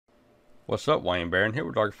What's up, Wayne Barron here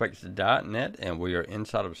with Audio-Technica, and we are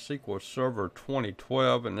inside of SQL Server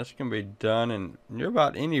 2012, and this can be done in near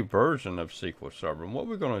about any version of SQL Server. And what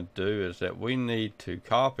we're going to do is that we need to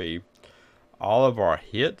copy all of our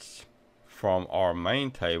hits from our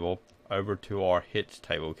main table over to our hits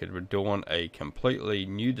table because we're doing a completely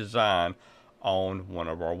new design on one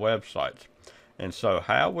of our websites. And so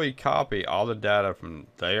how we copy all the data from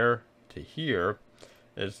there to here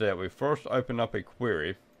is that we first open up a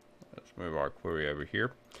query. Let's move our query over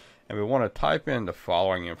here. And we want to type in the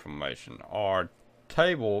following information. Our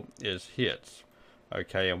table is hits.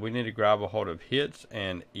 Okay, and we need to grab a hold of hits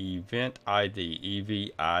and event ID,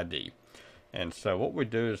 EVID. And so what we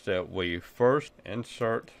do is that we first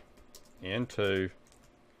insert into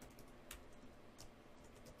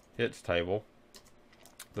hits table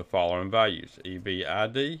the following values,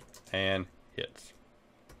 EVID and hits.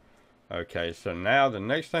 Okay, so now the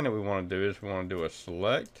next thing that we want to do is we want to do a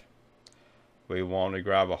select. We want to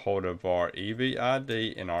grab a hold of our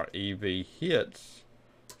EVID and our EV hits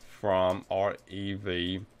from our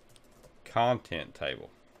EV content table.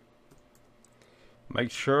 Make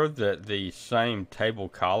sure that the same table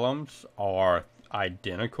columns are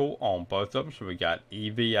identical on both of them. So we got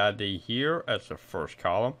EVID here as the first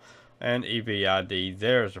column, and EVID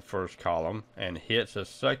there as the first column, and hits as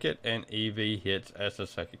second, and EV hits as the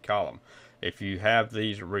second column. If you have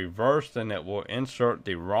these reversed, then it will insert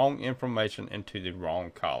the wrong information into the wrong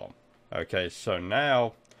column. Okay, so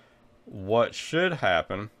now what should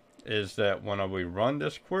happen is that when we run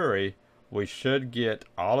this query, we should get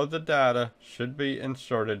all of the data should be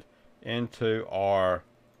inserted into our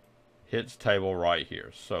hits table right here.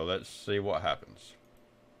 So let's see what happens.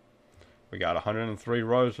 We got 103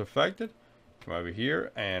 rows affected. Come over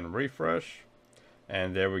here and refresh.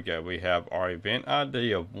 And there we go. We have our event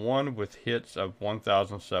ID of 1 with hits of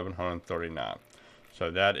 1,739. So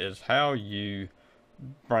that is how you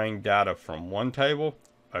bring data from one table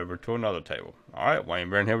over to another table. All right, Wayne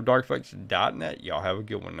Barron here with Audio-Technica.net. Y'all have a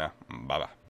good one now. Bye-bye.